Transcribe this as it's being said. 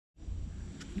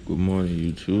Good morning,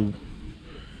 YouTube.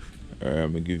 Alright,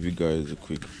 I'm gonna give you guys a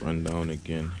quick rundown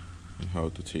again on how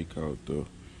to take out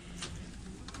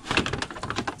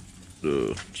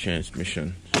the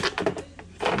transmission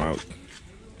out.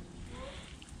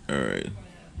 Alright,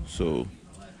 so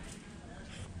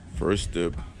first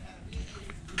step,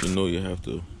 you have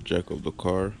to jack up the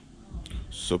car,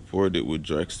 support it with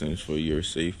jack stands for your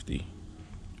safety.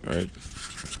 Alright,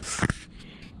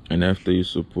 and after you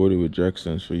support it with jack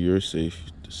stands for your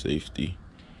safety,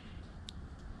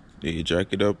 then you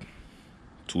jack it up.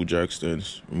 2 jack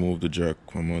stands, remove the jack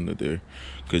from under there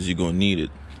because you're gonna need it.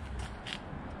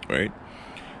 Right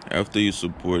after you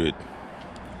support it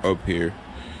up here,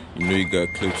 you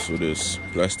got clips for this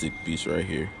plastic piece right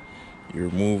here. You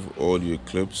remove all your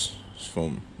clips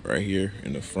from right here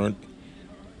in the front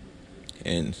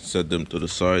and set them to the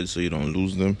side so you don't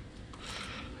lose them.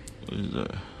 What is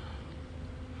that?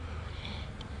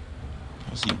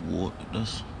 I see water.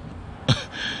 That's yo,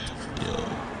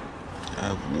 I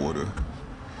have water.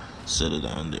 Set it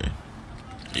down there.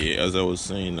 Yeah, as I was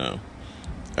saying now,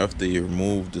 after you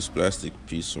remove this plastic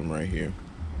piece from right here,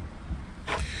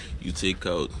 you take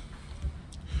out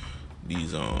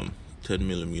these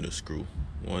 10mm screw.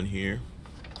 One here,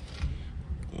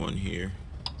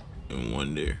 and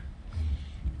one there.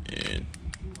 And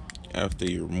after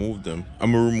you remove them,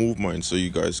 I'm gonna remove mine so you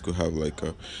guys could have like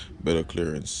a better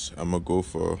clearance. I'm gonna go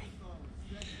for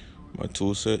my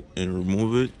tool set and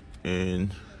remove it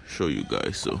and show you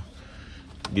guys. So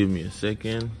give me a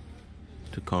second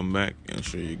to come back and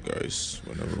show you guys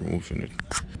when I'm removing it.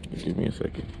 Give me a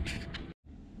second.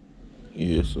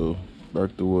 Yeah, so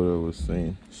back to what I was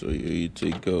saying. So yeah, you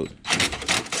take out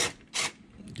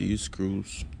these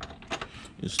screws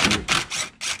and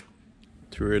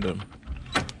thread them.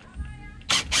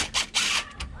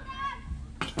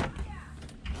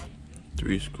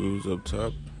 Three screws up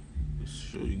top. Let's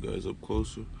show you guys up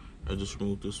closer. I just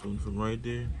removed this one from right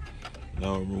there.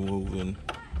 Now I'm removing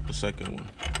the second one.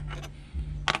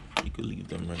 You could leave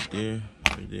them right there,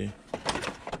 and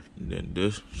then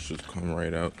this should come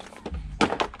right out.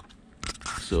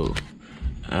 So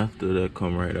after that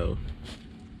come right out,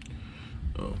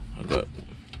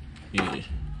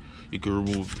 you can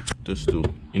remove this too,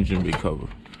 engine bay cover.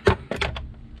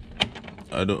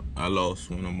 I lost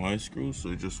one of my screws,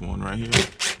 so just one right here,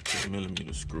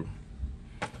 10mm screw.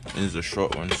 And it's a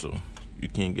short one, so you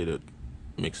can't get it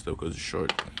mixed up because it's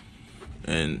short.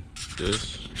 And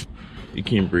this, you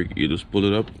can't break it. You just pull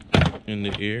it up in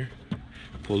the air,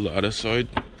 pull the other side.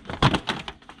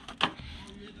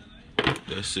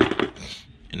 That's it.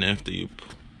 And after you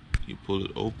pull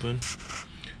it open,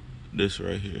 this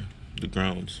right here, the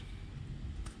grounds,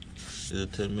 is a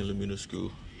 10mm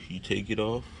screw. You take it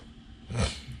off.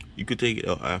 You could take it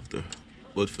out after,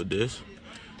 but for this,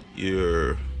 for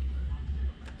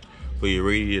your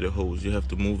radiator hose, you have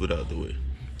to move it out the way.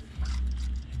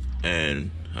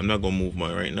 And I'm not gonna move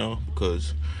mine right now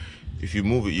because if you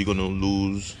move it, you're gonna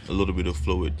lose a little bit of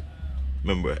fluid.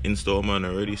 Remember, I installed mine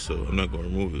already, so I'm not gonna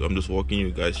remove it. I'm just walking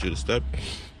you guys through the step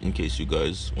in case you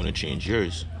guys want to change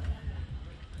yours.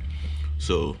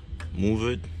 So move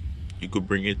it. You could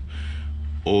bring it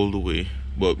all the way,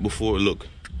 but before, look,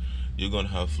 you're gonna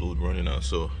have fluid running out.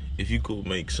 So if you could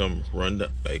make some run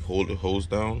that, like hold the hose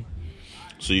down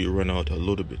so you run out a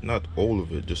little bit, not all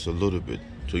of it, just a little bit,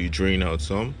 so you drain out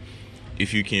some.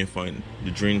 If you can't find the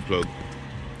drain plug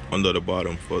under the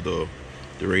bottom for the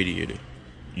radiator,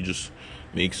 you just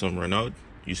make some run out.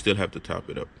 You still have to top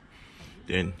it up.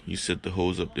 Then you set the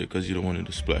hose up there because you don't want it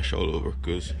to splash all over,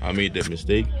 because I made that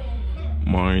mistake.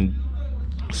 Mine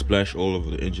splashed all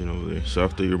over the engine over there. So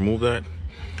after you remove that,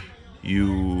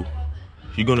 you're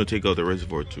gonna take out the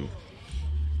reservoir too.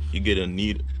 You get a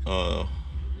needle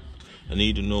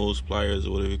nose, pliers,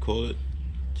 or whatever you call it.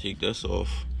 Take this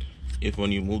off. If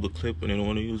when you move the clip and you don't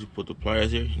want to use, you put the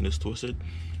pliers here and just twist it.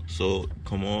 So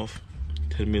come off.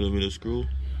 10mm screw.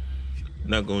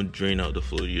 Not gonna drain out the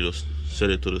fluid. You just set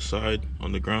it to the side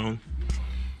on the ground.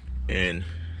 And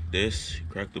this,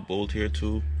 crack the bolt here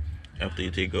too. After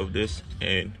you take off this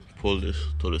and pull this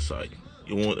to the side.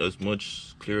 You want as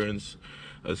much clearance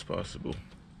as possible.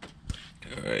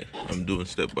 Alright, I'm doing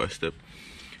step by step.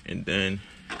 And then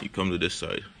you come to this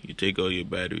side. You take out your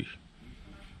battery.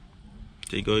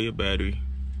 Take out your battery.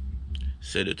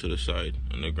 Set it to the side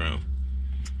on the ground.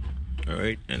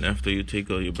 Alright, and after you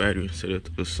take out your battery and set it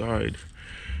to the side,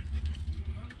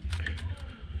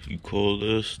 you call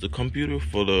this the computer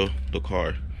for the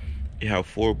car. You have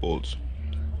 4 bolts,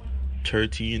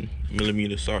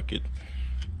 13mm socket.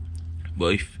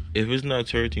 But if it's not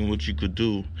 13, what you could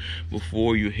do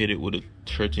before you hit it with a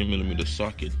 13mm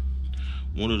socket,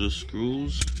 one of the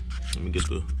screws. Let me get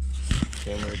the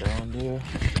camera down there.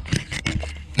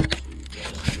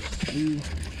 So you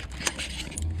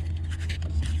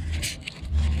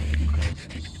guys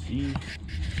can see.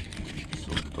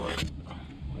 So dark.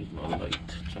 Where's my light?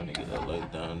 Trying to get that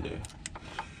light down there.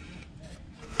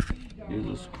 There's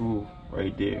a screw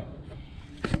right there.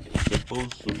 It's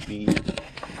supposed to be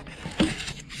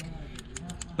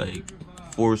like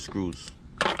 4 screws,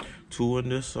 2 on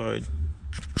this side,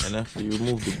 and after you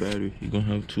remove the battery, you're gonna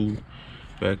have 2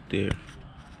 back there.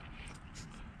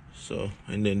 So,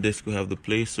 and then this will have the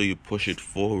place, so you push it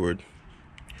forward.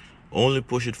 Only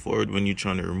push it forward when you're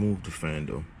trying to remove the fan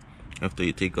though, after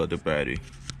you take out the battery.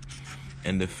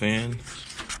 And the fan,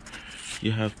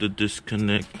 you have to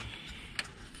disconnect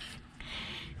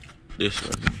this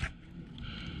right here.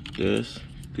 This,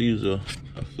 to use a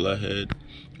flathead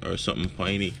or something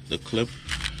piney. The clip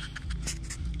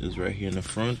is right here in the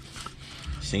front.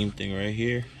 Same thing right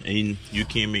here. And you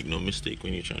can't make no mistake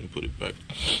when you're trying to put it back.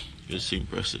 Just same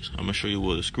presses. I'm gonna show you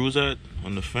where the screws at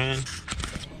on the fan.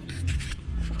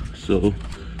 So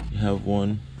you have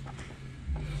one.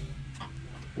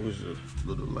 Where's the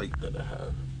little light that I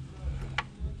have?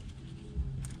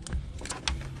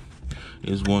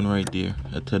 There's one right there,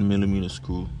 a 10mm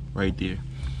screw right there.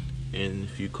 And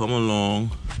if you come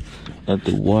along at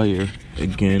the wire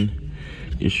again,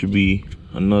 it should be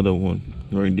another one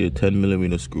right there,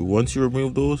 10mm screw. Once you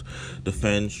remove those, the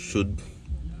fan should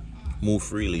move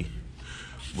freely.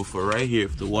 But for right here,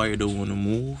 if the wire don't want to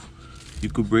move, you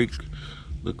could break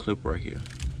the clip right here,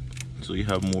 so you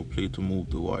have more play to move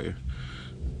the wire.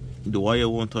 The wire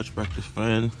won't touch back the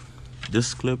fan.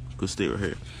 This clip could stay right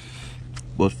here.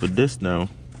 But for this now,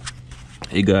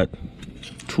 it got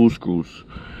 2 screws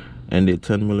and they're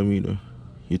 10mm.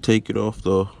 You take it off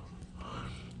the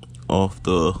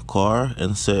car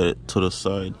and set it to the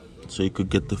side so you could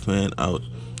get the fan out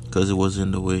because it was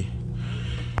in the way.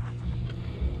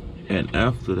 And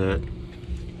after that,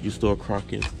 you start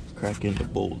cracking the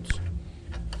bolts.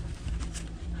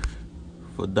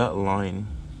 For that line,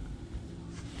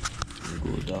 you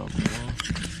go down more,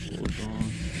 go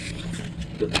down.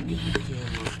 Gotta get the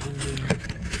camera in there.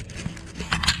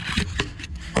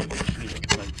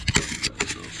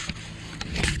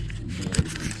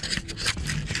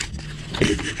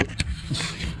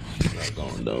 Not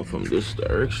going down from this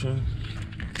direction,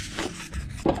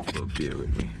 but bear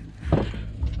with me.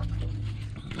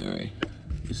 Alright,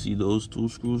 you see those 2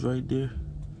 screws right there?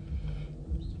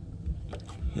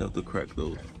 You have to crack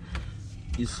those.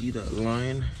 You see that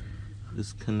line?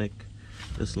 Just connect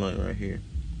this line right here.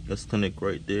 Let's connect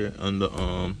right there on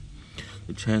the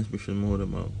transmission motor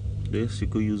mount. This you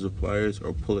could use the pliers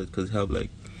or pull it because it have like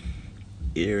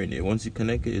air in it. Once you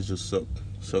connect it, it's just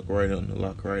suck right on,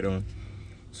 lock right on.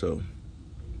 So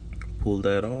pull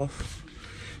that off,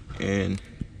 and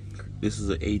this is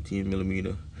an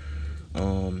 18mm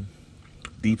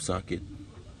deep socket.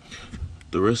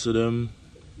 The rest of them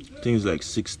things like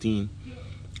 16,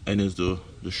 and is the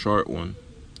short one.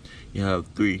 You have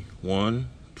 3, 1,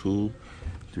 2,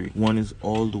 3. 1 is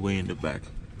all the way in the back.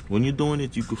 When you're doing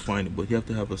it, you could find it, but you have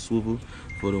to have a swivel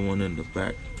for the one in the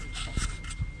back.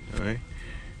 Alright,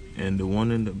 and the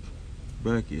one in the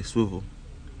back is swivel,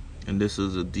 and this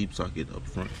is a deep socket up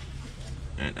front.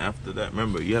 And after that,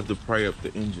 remember, you have to pry up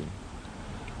the engine.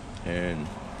 And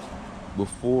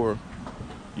before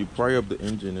you pry up the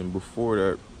engine, and before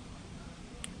that,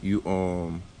 you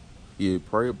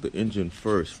pry up the engine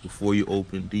first before you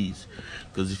open these,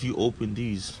 because if you open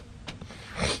these,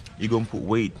 you're gonna put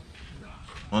weight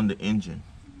on the engine.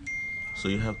 So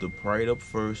you have to pry it up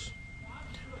first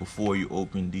before you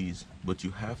open these. But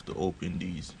you have to open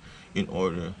these in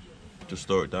order to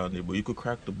start down there. But you could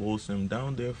crack the bolts in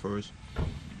down there first,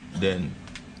 then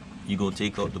you go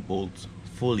take out the bolts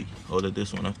fully out of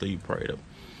this one after you pry it up.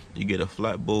 You get a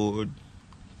flat board,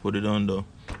 put it on the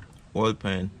oil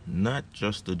pan, not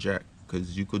just the jack,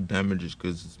 because you could damage it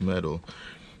because it's metal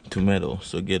to metal.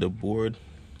 So get a board,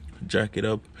 jack it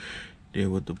up there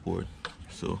with the board.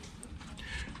 So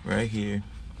right here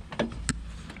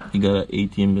you got an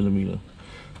 18mm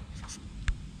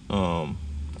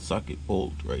socket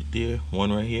bolt right there.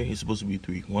 One right here. It's supposed to be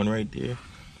 3. One right there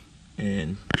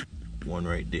and one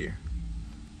right there.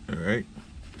 All right,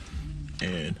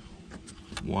 and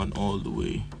one all the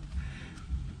way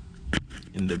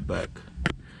in the back.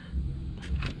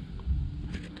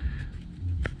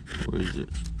 Where is it?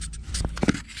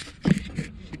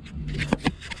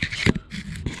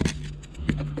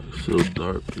 So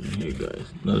dark in here, guys.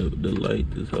 Now the light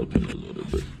is helping a little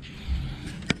bit.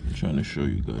 I'm trying to show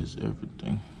you guys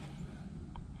everything.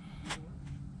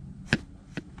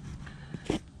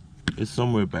 It's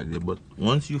somewhere back there, but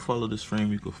once you follow this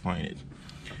frame, you can find it.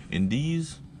 And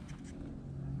these,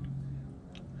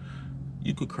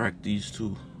 you could crack these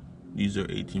too. These are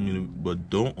 18 millimeter,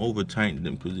 but don't over tighten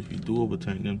them, because if you do over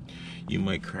tighten them, you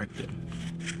might crack them.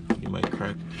 You might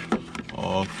crack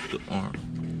off the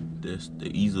arm. They're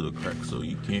easy to crack, so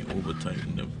you can't over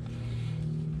tighten them.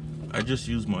 I just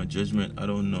use my judgment. I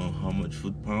don't know how much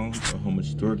foot-pounds or how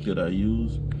much torque that I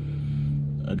use.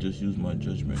 I just use my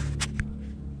judgment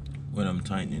when I'm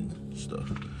tightening stuff.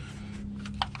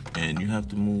 And you have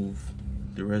to move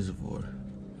the reservoir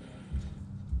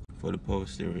for the power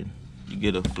steering. You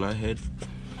get a flathead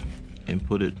and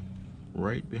put it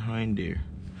right behind there.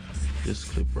 This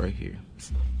clip right here.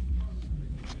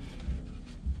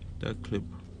 That clip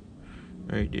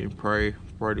right there. Pry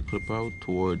the clip out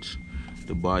towards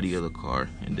the body of the car,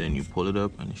 and then you pull it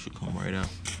up and it should come right out.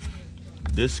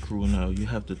 This screw now, you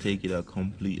have to take it out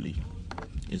completely.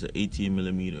 It's an 18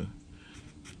 millimeter.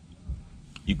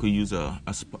 You could use a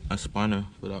spanner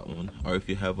for that one, or if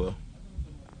you have a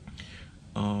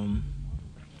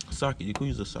socket, you could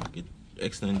use a socket,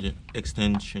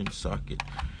 extension socket,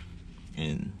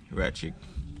 and ratchet.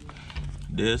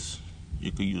 This,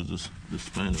 you could use the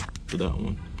spanner for that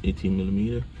one, 18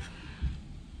 millimeter.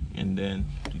 And then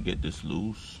to get this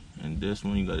loose, and this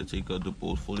one you got to take out the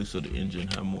bolt fully so the engine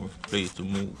have more space to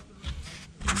move.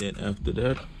 And then after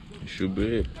that, it should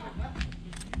be it.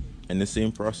 And the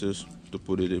same process to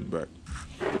put it in back.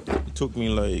 It took me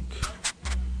like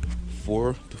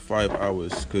 4 to 5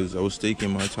 hours because I was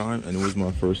taking my time, and it was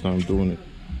my first time doing it.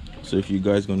 So if you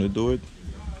guys gonna do it,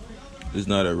 it's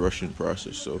not a rushing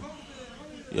process. So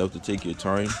you have to take your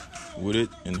time with it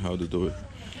and how to do it.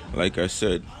 Like I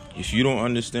said, if you don't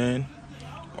understand,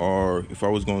 or if I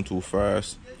was going too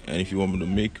fast, and if you want me to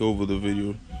make over the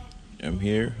video, I'm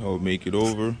here. I'll make it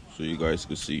over so you guys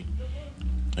can see.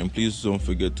 And please don't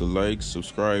forget to like,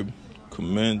 subscribe,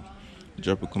 comment,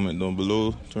 drop a comment down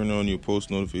below, turn on your post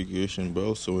notification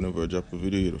bell so whenever I drop a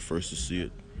video, you're the first to see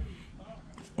it.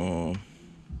 I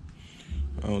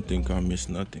don't think I missed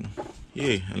nothing.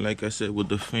 Yeah, and like I said, with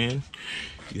the fan,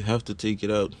 you have to take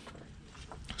it out.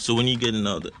 So when you're getting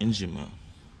out the engine mount,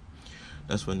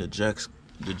 that's when the jack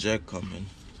come in.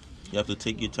 You have to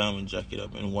take your time and jack it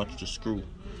up and watch the screw.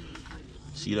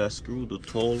 See that screw, the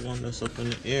tall one that's up in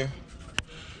the air?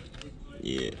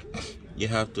 Yeah, you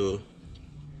have to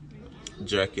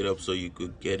jack it up so you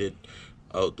could get it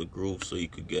out the groove, so you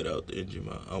could get out the engine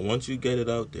mount. And once you get it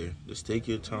out there, just take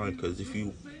your time, because if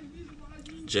you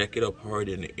jack it up hard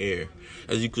in the air,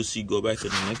 as you could see, go back to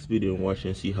the next video and watch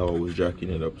and see how I was jacking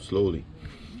it up slowly.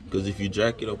 Because if you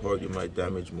jack it up hard, you might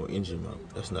damage more engine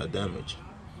mount. That's not damage,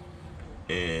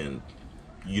 and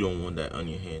you don't want that on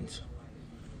your hands.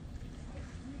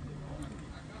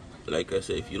 Like I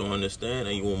said, if you don't understand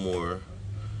and you want more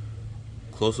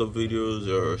close-up videos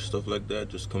or stuff like that,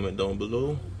 just comment down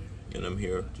below and I'm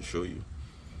here to show you.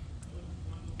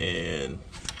 And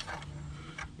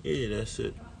yeah, that's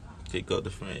it. Take out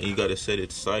the fan, and you gotta set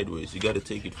it sideways. You gotta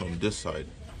take it from this side.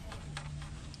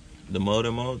 The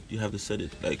motor mount, you have to set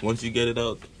it, like once you get it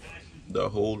out, the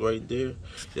hole right there,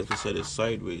 you have to set it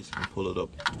sideways and pull it up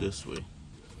this way.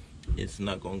 It's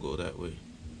not gonna go that way,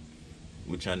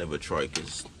 which I never try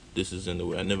because this is in the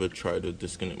way. I never tried to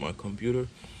disconnect my computer,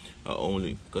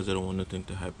 only because I don't want nothing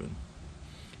to happen.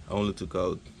 I only took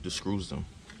out the screws them,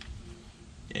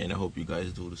 and I hope you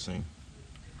guys do the same.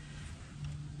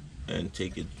 And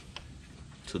take it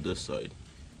to this side.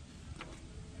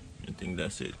 I think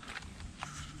that's it.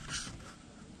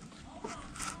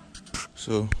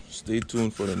 So stay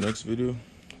tuned for the next video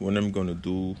when I'm gonna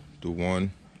do the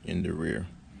one in the rear.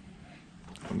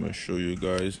 I'm gonna show you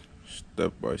guys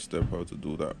step by step how to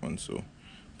do that one. So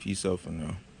peace out for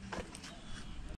now.